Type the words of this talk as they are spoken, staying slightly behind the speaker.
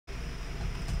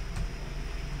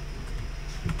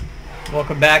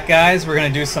Welcome back, guys. We're gonna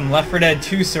do some Left 4 Dead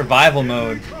 2 survival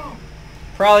mode.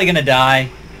 Probably gonna die.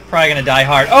 Probably gonna die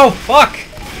hard. Oh, fuck!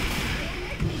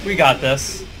 We got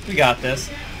this. We got this.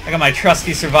 I got my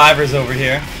trusty survivors over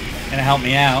here. Gonna help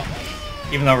me out.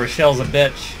 Even though Rochelle's a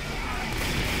bitch.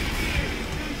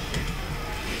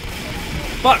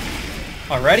 Fuck!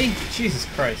 Already? Jesus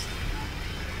Christ.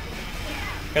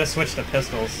 Gotta switch to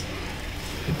pistols.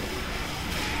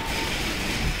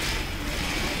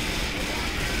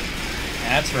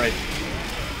 That's right.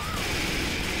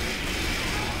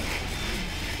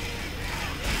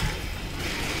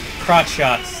 Crotch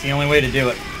shots, the only way to do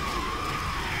it.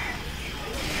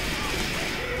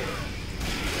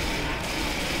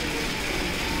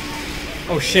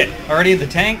 Oh shit, already at the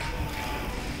tank?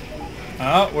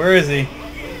 Oh, where is he?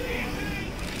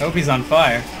 Hope he's on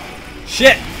fire.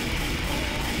 Shit!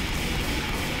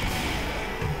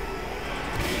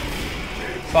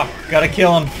 Fuck, gotta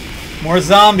kill him. More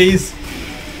zombies.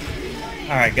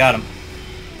 Alright, got him.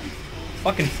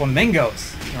 Fucking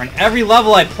flamingos. They're on every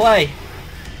level I play.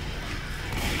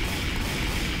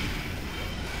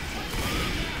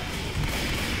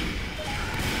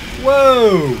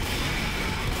 Whoa!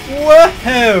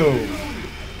 Whoa!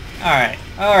 Alright,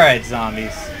 alright,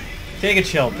 zombies. Take a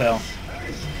chill pill.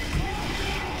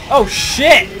 Oh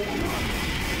shit!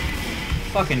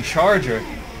 Fucking charger.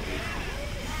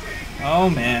 Oh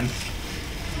man.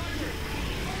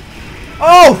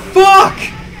 Oh fuck!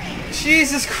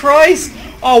 Jesus Christ!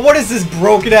 Oh, what is this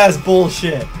broken ass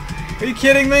bullshit? Are you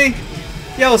kidding me?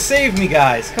 Yo, save me,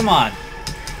 guys. Come on.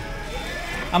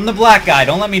 I'm the black guy.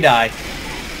 Don't let me die.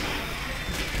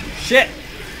 Shit!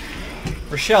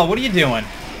 Rochelle, what are you doing?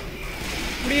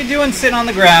 What are you doing sitting on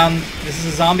the ground? This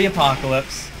is a zombie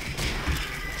apocalypse.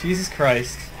 Jesus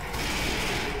Christ.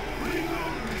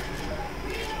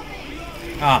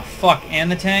 Ah, fuck.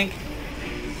 And the tank?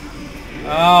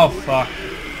 Oh, fuck.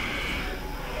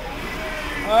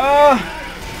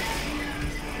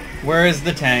 Where is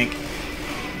the tank?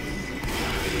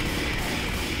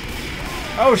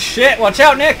 Oh, shit. Watch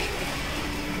out, Nick.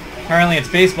 Apparently it's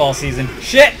baseball season.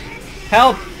 Shit.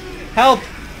 Help. Help.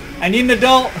 I need an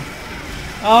adult.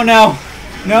 Oh, no.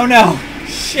 No, no.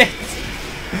 Shit.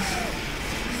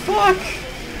 Fuck.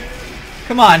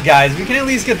 Come on, guys. We can at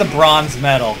least get the bronze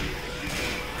medal.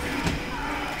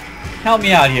 Help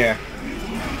me out here.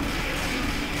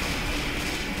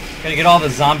 Gotta get all the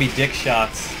zombie dick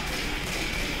shots.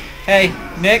 Hey,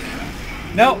 Nick?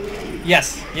 No.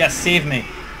 Yes, yes, save me.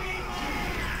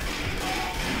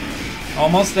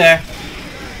 Almost there.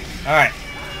 Alright.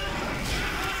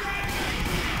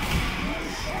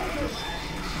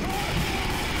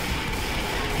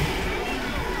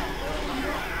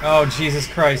 Oh, Jesus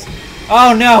Christ.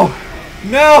 Oh, no!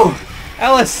 No!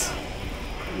 Ellis!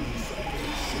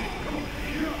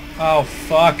 Oh,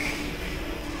 fuck.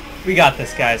 We got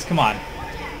this, guys. Come on.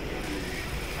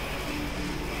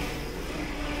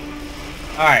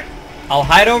 Alright. I'll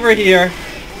hide over here,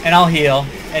 and I'll heal,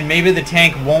 and maybe the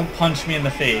tank won't punch me in the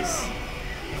face.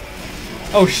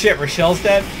 Oh, shit. Rochelle's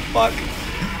dead? Fuck.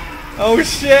 Oh,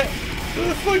 shit.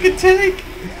 The fucking tank.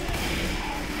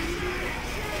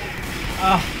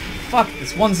 Ah, fuck.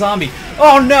 This one zombie.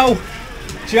 Oh, no.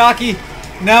 Jockey.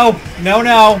 No. No,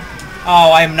 no.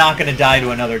 Oh, I am not going to die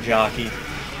to another jockey.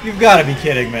 You've got to be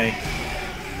kidding me.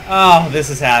 Oh,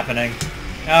 this is happening.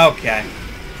 Okay.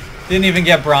 Didn't even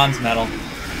get bronze medal.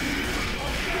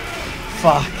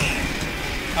 Fuck.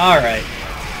 Alright.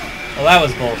 Well, that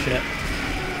was bullshit.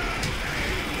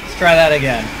 Let's try that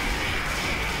again.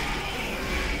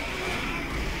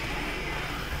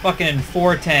 Fucking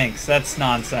 4 tanks. That's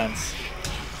nonsense.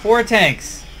 4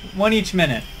 tanks. 1 each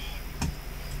minute.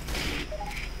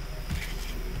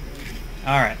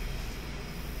 Alright.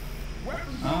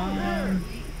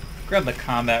 Grab the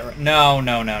combat. No,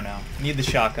 no, no, no. Need the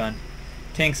shotgun.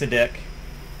 Tank's a dick.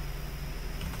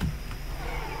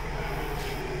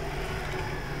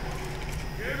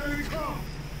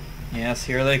 Yes,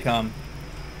 here they come.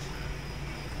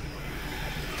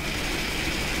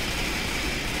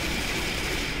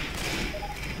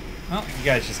 Oh, you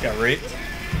guys just got raped.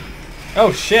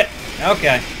 Oh, shit.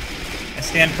 Okay. I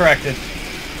stand corrected.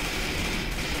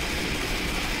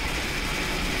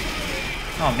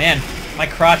 Oh, man. My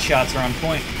crotch shots are on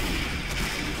point.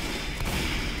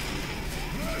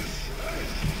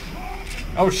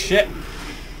 Oh, shit.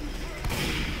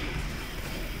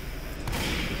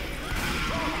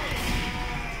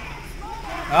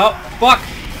 Oh, fuck.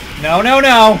 No, no,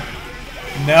 no.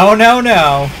 No, no,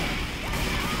 no.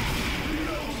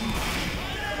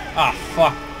 Ah,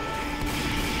 fuck.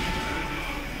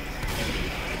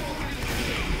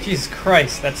 Jesus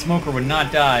Christ, that smoker would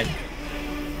not die.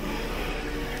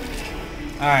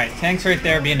 Alright, tank's right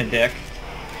there being a dick.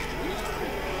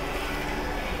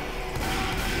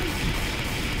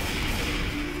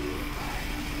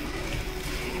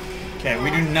 Okay,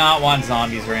 we do not want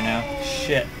zombies right now.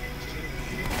 Shit.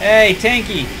 Hey,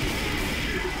 tanky!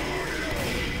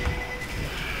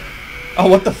 Oh,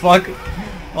 what the fuck?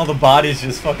 All the bodies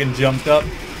just fucking jumped up.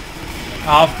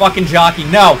 Oh, fucking jockey,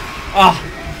 no! Oh,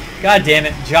 god damn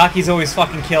it. Jockey's always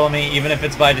fucking killing me, even if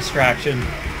it's by distraction.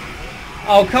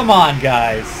 Oh, come on,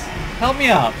 guys. Help me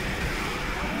up.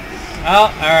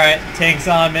 Oh, alright. Tank's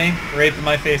on me. Right in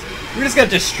my face. We just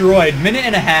got destroyed. Minute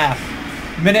and a half.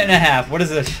 Minute and a half. What is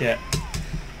this shit?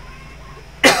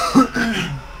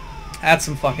 That's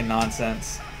some fucking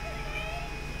nonsense.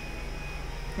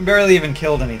 We barely even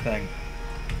killed anything.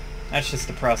 That's just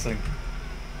depressing.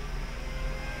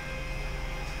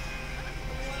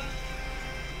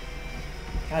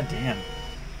 God damn.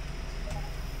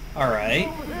 Alright.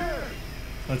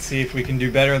 Let's see if we can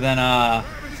do better than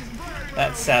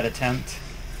that sad attempt.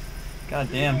 God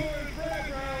damn.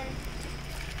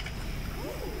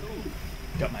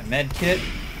 Got my med kit.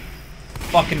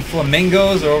 Fucking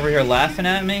flamingos are over here laughing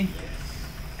at me.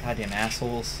 Goddamn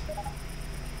assholes.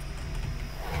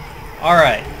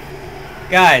 Alright.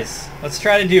 Guys, let's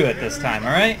try to do it this time,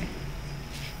 alright?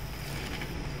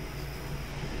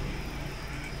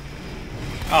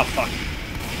 Oh, fuck.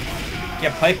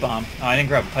 Get pipe bomb. Oh, I didn't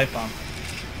grab a pipe bomb.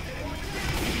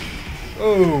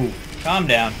 Ooh, calm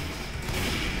down.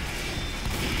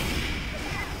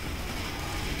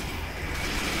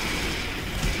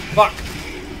 Fuck.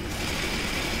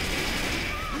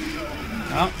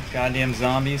 Oh, goddamn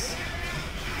zombies.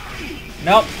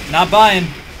 Nope, not buying.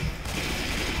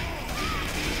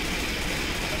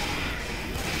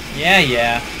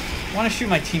 Yeah. I want to shoot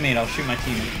my teammate, I'll shoot my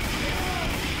teammate.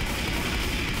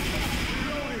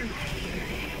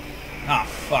 Ah,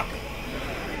 fuck.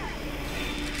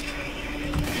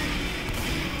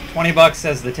 $20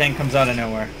 says the tank comes out of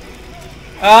nowhere.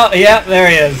 Oh, yeah, there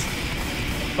he is.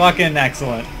 Fucking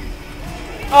excellent.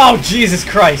 Oh, Jesus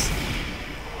Christ.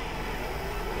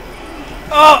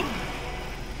 Oh!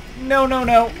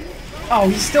 No. Oh,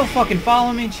 he's still fucking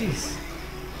following me? Jeez.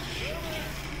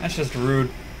 That's just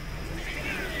rude.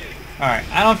 Alright,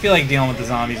 I don't feel like dealing with the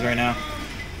zombies right now.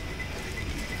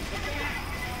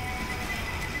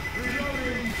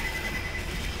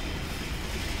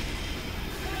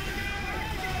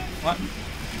 What?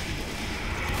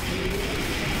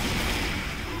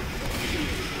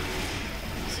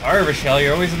 Sorry, Rochelle,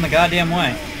 you're always in the goddamn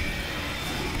way.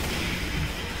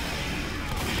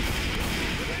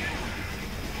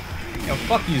 Yo,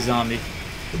 fuck you, zombie.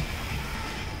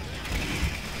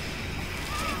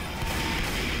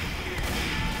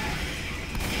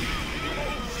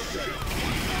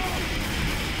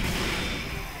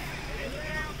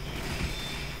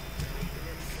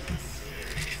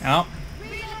 Oh.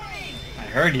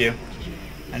 I heard you.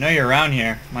 I know you're around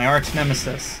here. My arch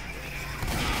nemesis.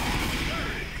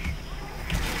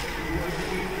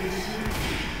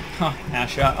 Huh,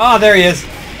 ass shot. Oh, there he is.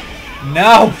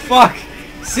 No, fuck.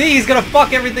 See, he's gonna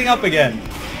fuck everything up again.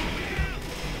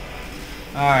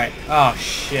 Alright. Oh,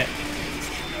 shit.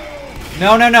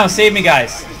 No. Save me,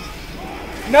 guys.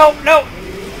 No.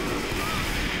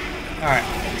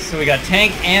 Alright. So we got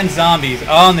tank and zombies.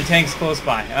 Oh, and the tank's close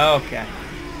by. Okay.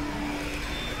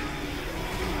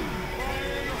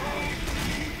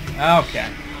 Okay.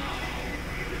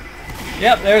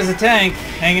 Yep, there's the tank.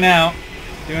 Hanging out.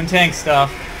 Doing tank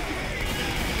stuff.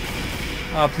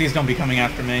 Oh, please don't be coming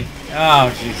after me.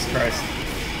 Oh, Jesus Christ.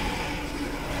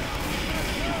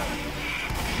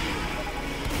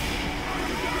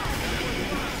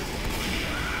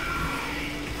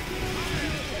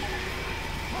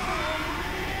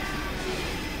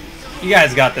 You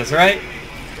guys got this, right?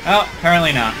 Oh,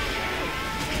 apparently not.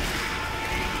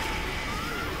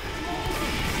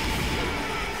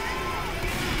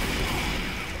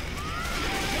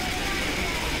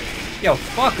 Yo,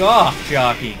 fuck off,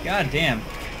 jockey. God damn.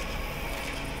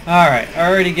 Alright,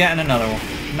 already getting another one.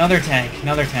 Another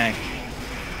tank.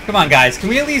 Come on, guys. Can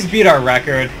we at least beat our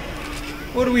record?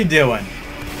 What are we doing?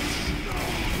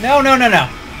 No.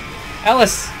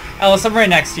 Ellis, I'm right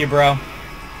next to you, bro.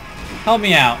 Help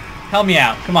me out.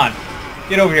 Come on.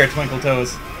 Get over here, Twinkle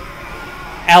Toes.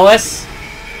 Ellis?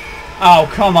 Oh,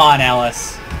 come on,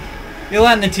 Ellis. You're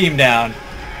letting the team down.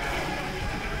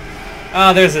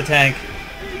 Oh, there's a tank.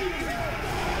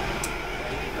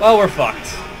 Well, we're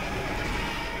fucked.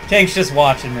 Tank's just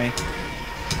watching me.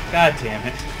 God damn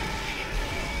it.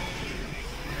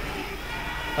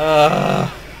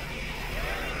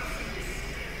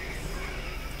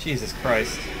 Jesus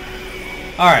Christ.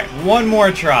 Alright, one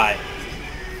more try.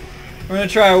 We're gonna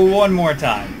try one more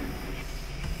time.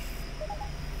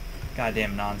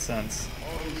 Goddamn nonsense.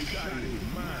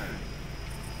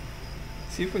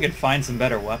 See if we can find some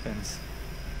better weapons.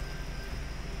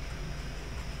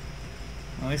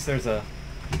 At least there's a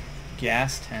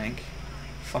gas tank.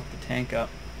 Fuck the tank up.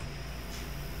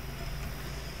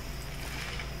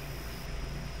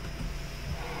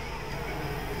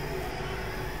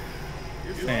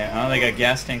 Yeah, oh, they got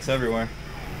gas tanks everywhere.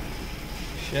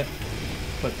 Shit.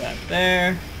 Put that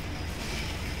there.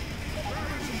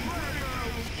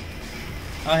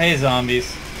 Oh, hey,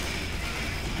 zombies.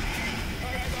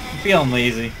 I'm feeling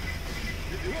lazy.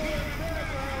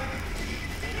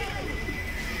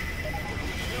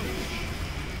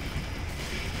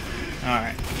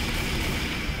 Alright.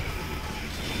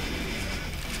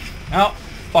 Oh,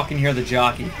 fucking hear the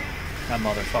jockey. That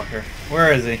motherfucker.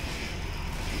 Where is he?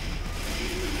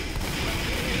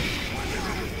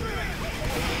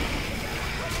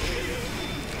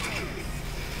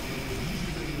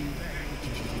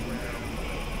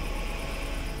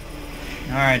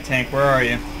 Alright, tank, where are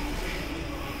you?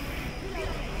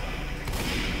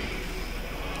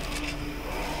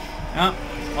 Oh,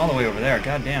 it's all the way over there,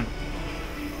 goddamn.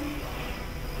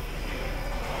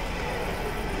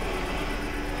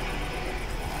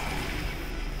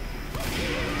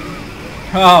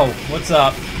 Oh, what's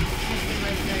up?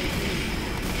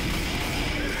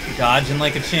 Dodging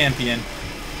like a champion.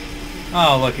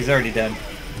 Oh, look, he's already dead.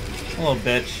 A little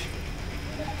bitch.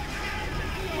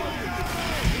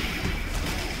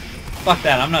 Fuck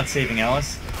that, I'm not saving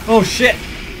Ellis. Oh shit!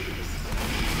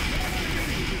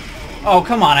 Oh,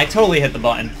 come on, I totally hit the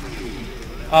button.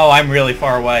 Oh, I'm really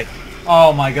far away.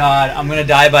 Oh my god, I'm gonna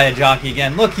die by a jockey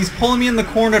again. Look, he's pulling me in the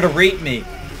corner to rape me.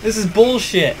 This is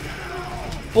bullshit.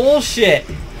 Bullshit!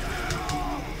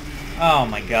 Oh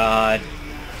my god.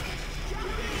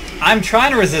 I'm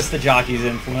trying to resist the jockey's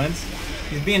influence.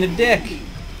 He's being a dick.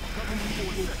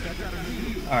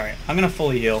 Alright, I'm gonna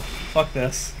fully heal. Fuck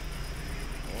this.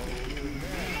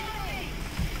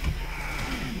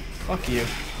 Fuck you.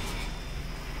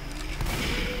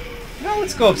 No,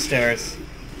 let's go upstairs.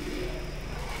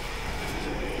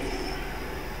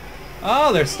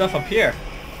 Oh, there's stuff up here.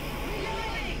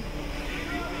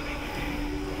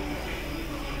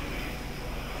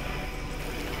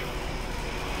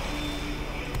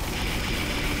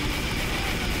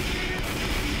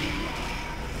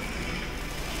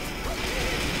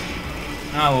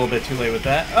 Oh, a little bit too late with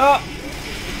that. Oh!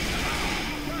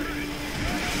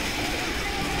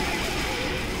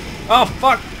 Oh,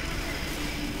 fuck!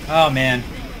 Oh, man.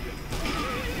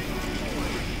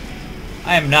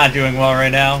 I am not doing well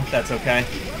right now. That's okay.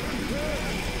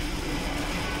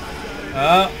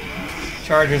 Oh.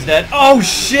 Charger's dead. Oh,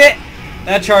 shit!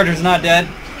 That Charger's not dead.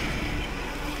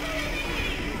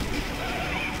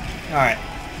 Alright.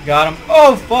 Got him.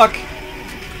 Oh, fuck!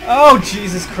 Oh,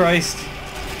 Jesus Christ.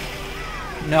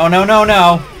 No, no, no,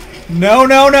 no. No,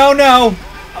 no, no, no!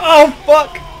 Oh,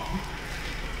 fuck!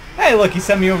 Hey, look, he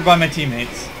sent me over by my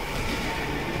teammates.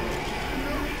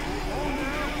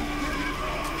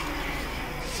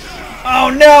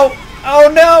 Oh, no!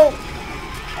 Oh, no!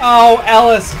 Oh,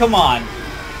 Ellis, come on.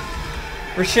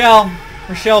 Rochelle.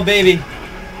 Rochelle, baby.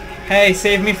 Hey,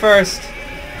 save me first.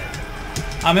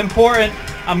 I'm important.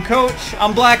 I'm coach.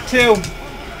 I'm black, too.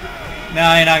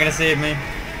 No, you're not gonna save me.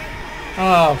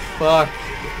 Oh, fuck.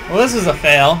 Well, this is a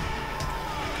fail.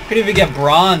 Could even get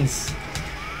bronze.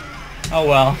 Oh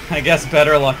well, I guess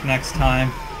better luck next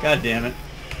time. God damn it.